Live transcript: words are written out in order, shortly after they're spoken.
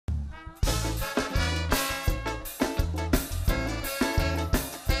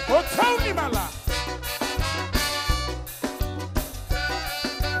mala.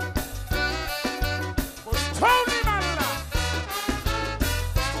 Tony mala.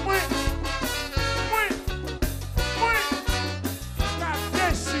 Wait.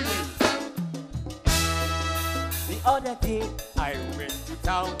 The other day I went to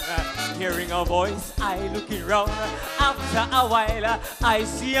town, hearing a voice, I looking round. After a while, I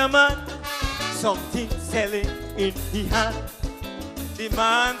see a man, something selling in the hand. The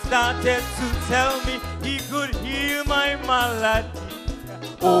man started to tell me he could heal my malady.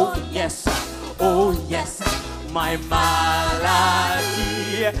 Oh yes, my malady.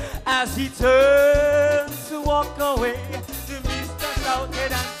 As he turned to walk away, the mister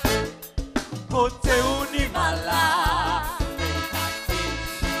shouted and said, Kote unimala,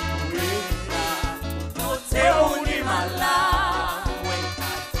 Kote unimala,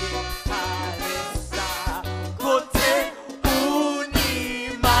 Kote unimala.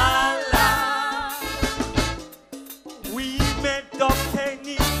 We met Dr.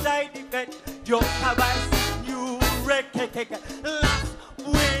 inside the bed, your cabas, you rekeke, last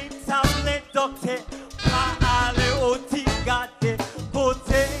wait, tablet doctor, paale otigate,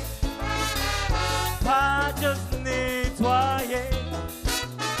 Kote. Pas just nettoyer,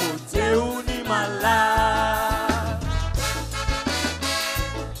 Kote unimala.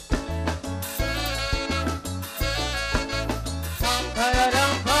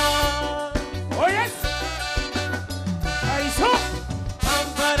 Oh yes. Kaiso.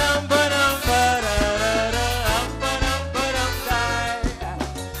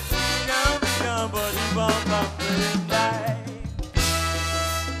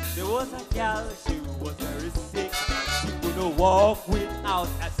 There was a gal, she was very sick. She couldn't walk without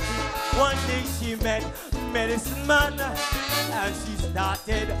a stick. One day she met medicine man, and she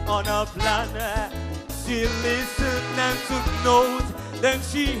started on a plan. She listened and took note, then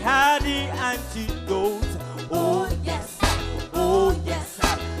she had the antidote. Oh yes,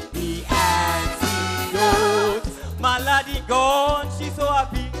 the antidote. Malady gone, she's so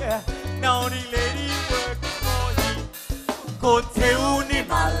happy. Now the lady working for him. Kote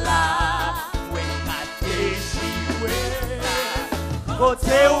unimala, wekate shiwe.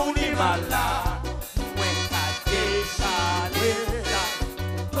 Kote unimala, wekate shale.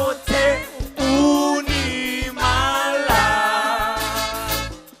 Kote unimala.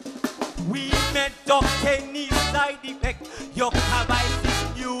 We met Dr. inside the back. Your cabais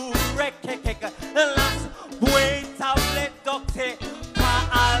you rekeke. Last wait tablet doctor.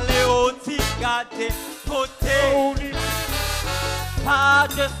 Paale otigate. Kote unimala. Pas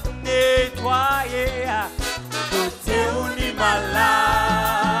just nettoyer, Kote unimala.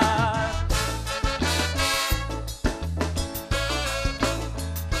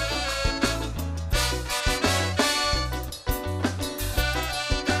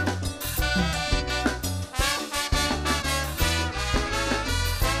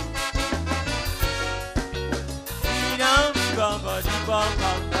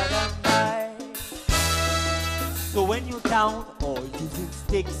 So when you're down or using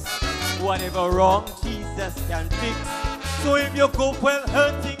sticks, whatever wrong Jesus can fix. So if your cope well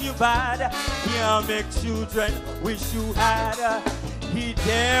hurting you bad, here make children wish you had. He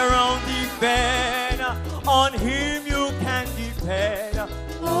there on the bed, on him you can depend.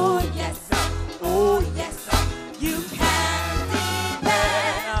 Oh yes, you can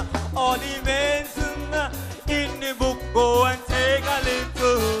depend. All the medicine in the book, go and take a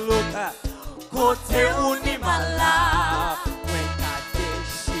little look. Kote unimala, wekate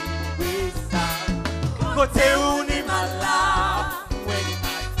shiwisa. Kote unimala,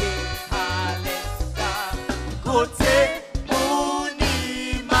 wekate kalesa. Kote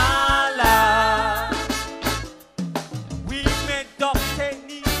unimala. We met Dr.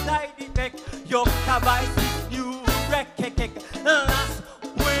 inside the back. Your cabais, you rekeke. Last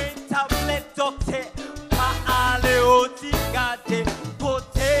wait tablet doctor. Paale otigate.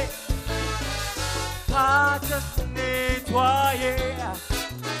 Kote. Pas just nettoyer,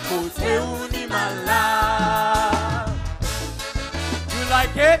 Kote unimala. You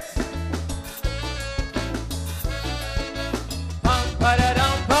like it? Pam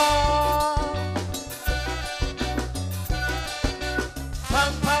padadam pam.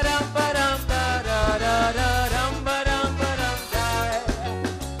 Pam padam padam da da da da dam badam badam da.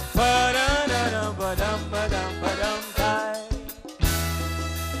 Padadam badam badam badam da.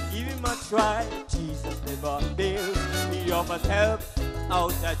 Give him a try. Bills. He offers help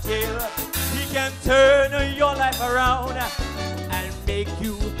out of jail. He can turn your life around and make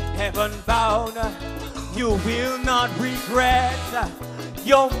you heaven bound. You will not regret.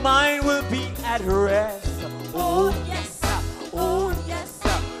 Your mind will be at rest. Oh yes,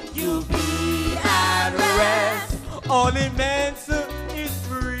 you'll be All immense is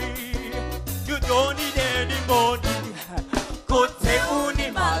free. You don't need any money. Kote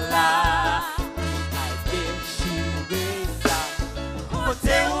unimala. I bet she weza.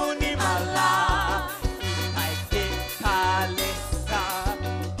 Kote unimala. I get kalesa.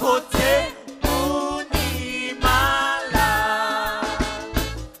 Kote unimala.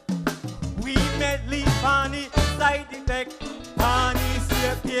 We medley funny side effect. Pani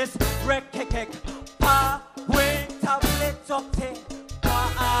staircase rekekek. Pa when tablet okte. Pa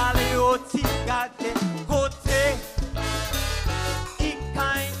aleoti gade. Kote.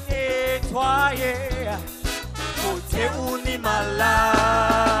 Ikaine twaye. Kote unimala.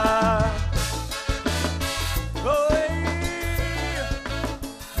 Oi.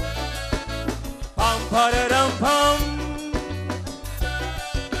 Pam padadam pam.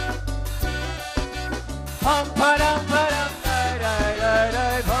 Pam padam padam dai dai dai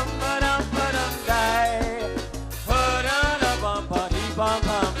dai pam padam padam dai. Padam pam padi pam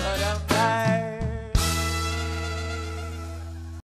pam padam.